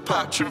up the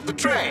departure of the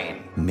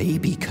train.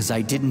 Maybe because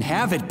I didn't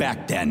have it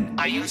back then.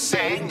 Are you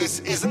saying this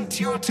isn't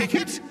your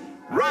ticket?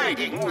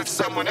 Riding with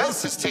someone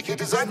else's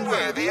ticket is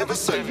unworthy of a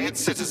Soviet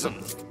citizen.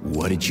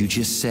 What did you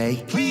just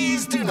say?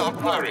 Please do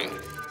not worry.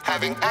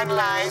 Having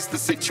analyzed the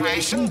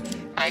situation,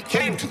 I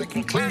came to the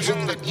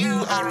conclusion that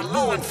you are a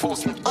law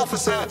enforcement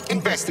officer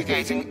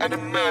investigating an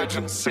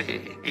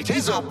emergency. It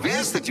is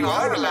obvious that you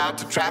are allowed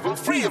to travel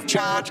free of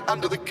charge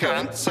under the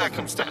current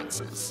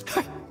circumstances.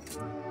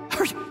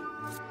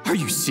 Are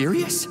you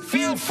serious?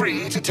 Feel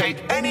free to take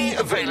any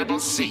available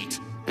seat.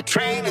 The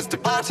train is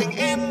departing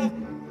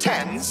in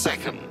 10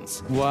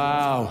 seconds.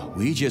 Wow,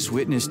 we just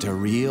witnessed a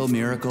real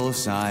miracle of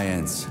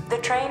science. The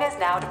train is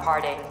now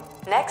departing.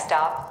 Next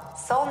stop,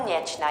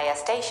 Solnechnaya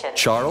Station.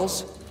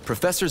 Charles?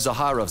 Professor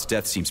Zaharov's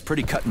death seems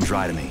pretty cut and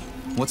dry to me.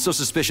 What's so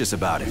suspicious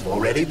about it? We've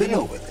already been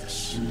over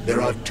this.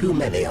 There are too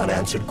many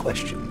unanswered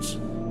questions.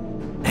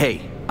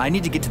 Hey, I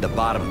need to get to the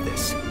bottom of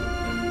this.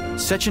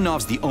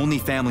 Sechenov's the only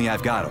family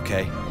I've got,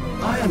 okay?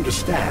 I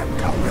understand,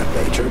 Comrade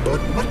Major, but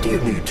what do you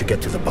need to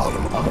get to the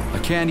bottom of? I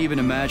can't even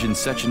imagine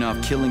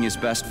Sechenov killing his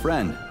best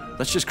friend.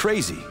 That's just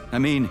crazy. I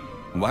mean,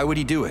 why would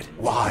he do it?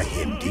 Why,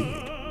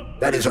 indeed.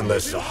 That is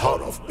unless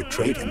Zaharov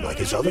betrayed him like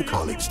his other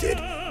colleagues did.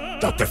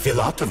 Dr.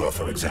 Filatova,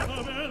 for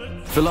example.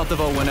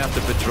 Filatova went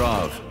after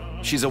Petrov.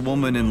 She's a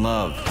woman in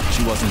love.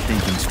 She wasn't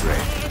thinking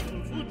straight.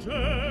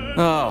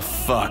 Oh,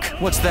 fuck.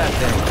 What's that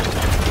thing?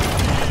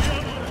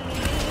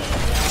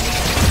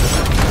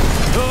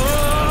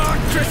 Oh,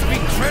 crispy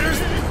critters!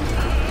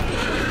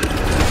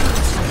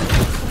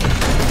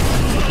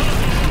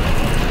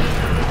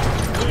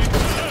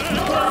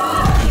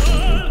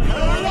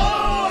 Come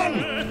on!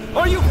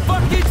 Are you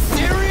fucking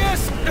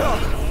serious?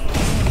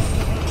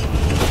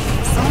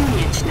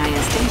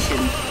 Solnechnaya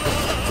Station.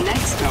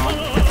 Next stop,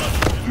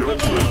 Your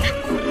bridge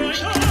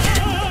closed.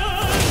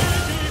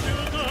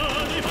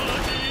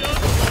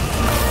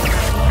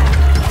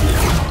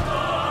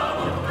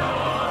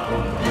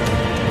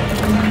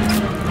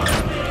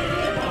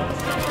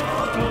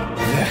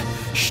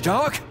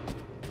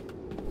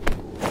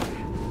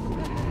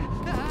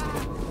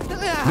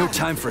 No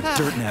time for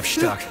dirt nap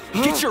stuck.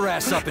 Get your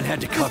ass up and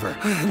head to cover.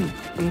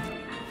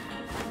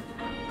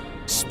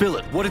 Spill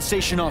it. What did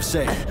Sashanov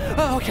say?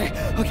 Okay.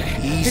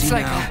 Easy it's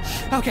like,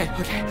 now. Okay.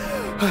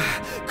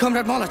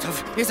 Comrade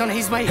Molotov is on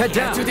his way. Head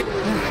down. To the...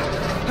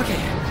 Okay.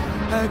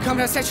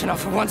 Comrade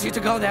Sechenov wants you to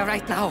go there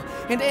right now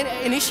and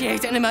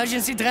initiate an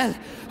emergency drill.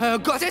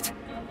 Got it?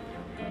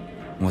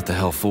 What the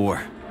hell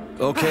for?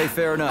 Okay,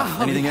 fair enough.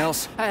 Anything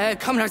else?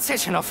 Comrade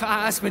Sechenov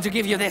asked me to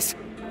give you this.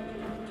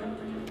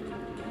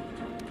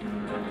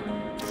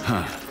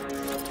 Huh.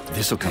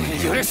 This'll come in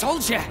handy. You're a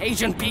soldier,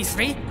 Agent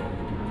B3.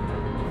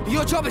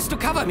 Your job is to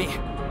cover me.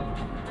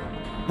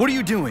 What are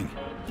you doing?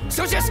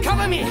 So just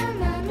cover me!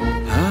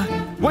 Huh?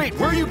 Wait,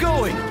 where are you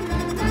going?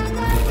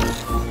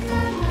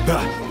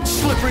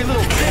 Slippery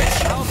little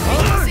bitch!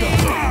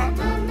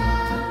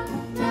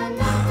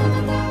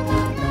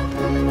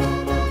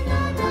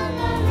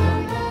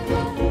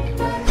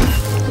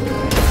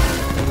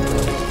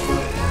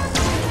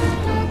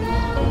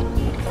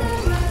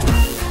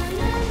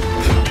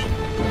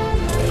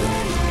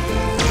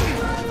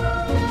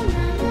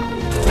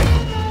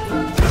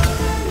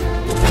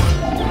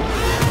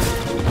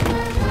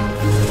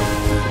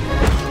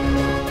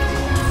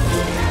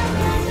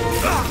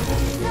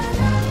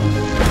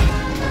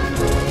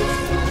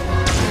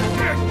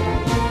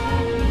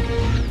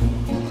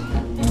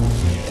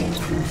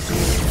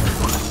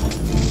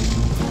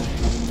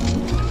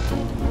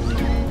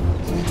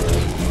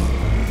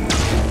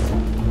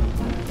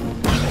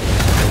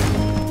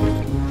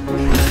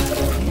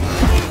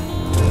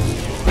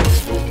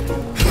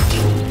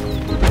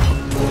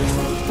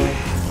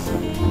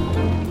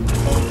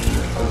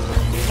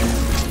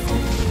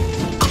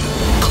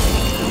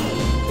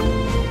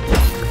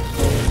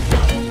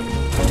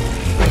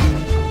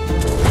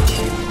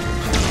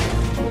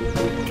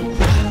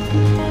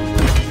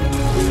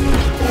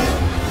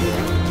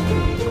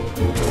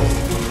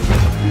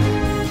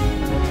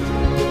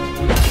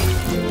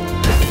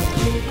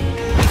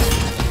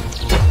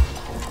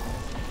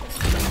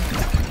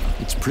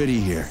 Pretty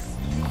here.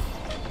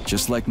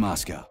 Just like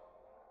Moscow.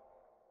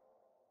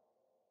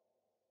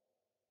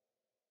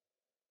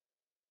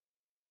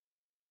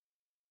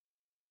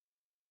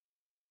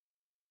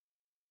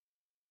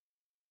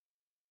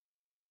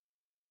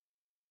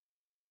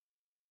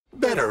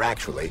 Better,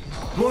 actually.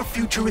 More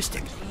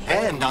futuristic,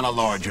 and on a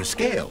larger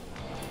scale.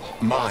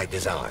 My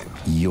design.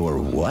 Your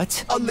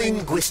what? A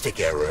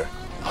linguistic error.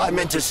 I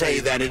meant to say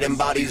that it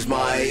embodies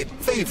my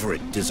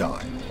favorite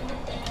design.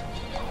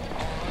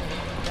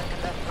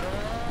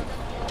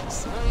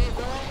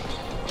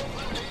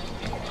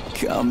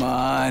 Come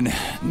on,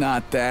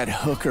 not that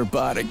hooker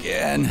bot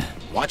again.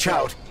 Watch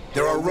out.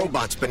 There are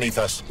robots beneath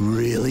us.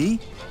 Really?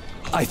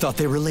 I thought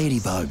they were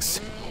ladybugs.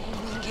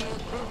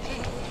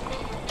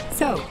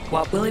 So,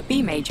 what will it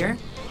be, Major?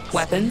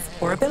 Weapons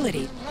or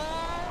ability?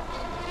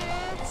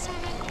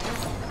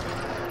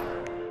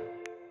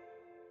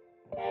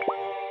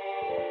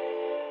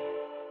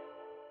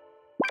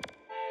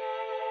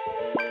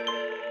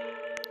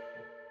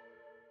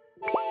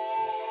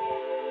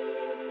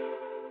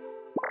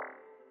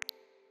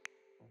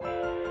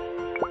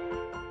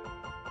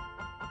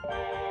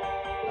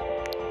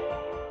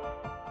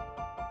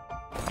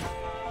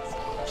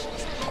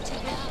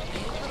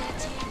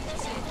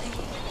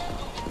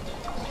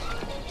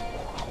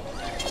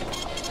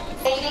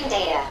 Saving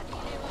data.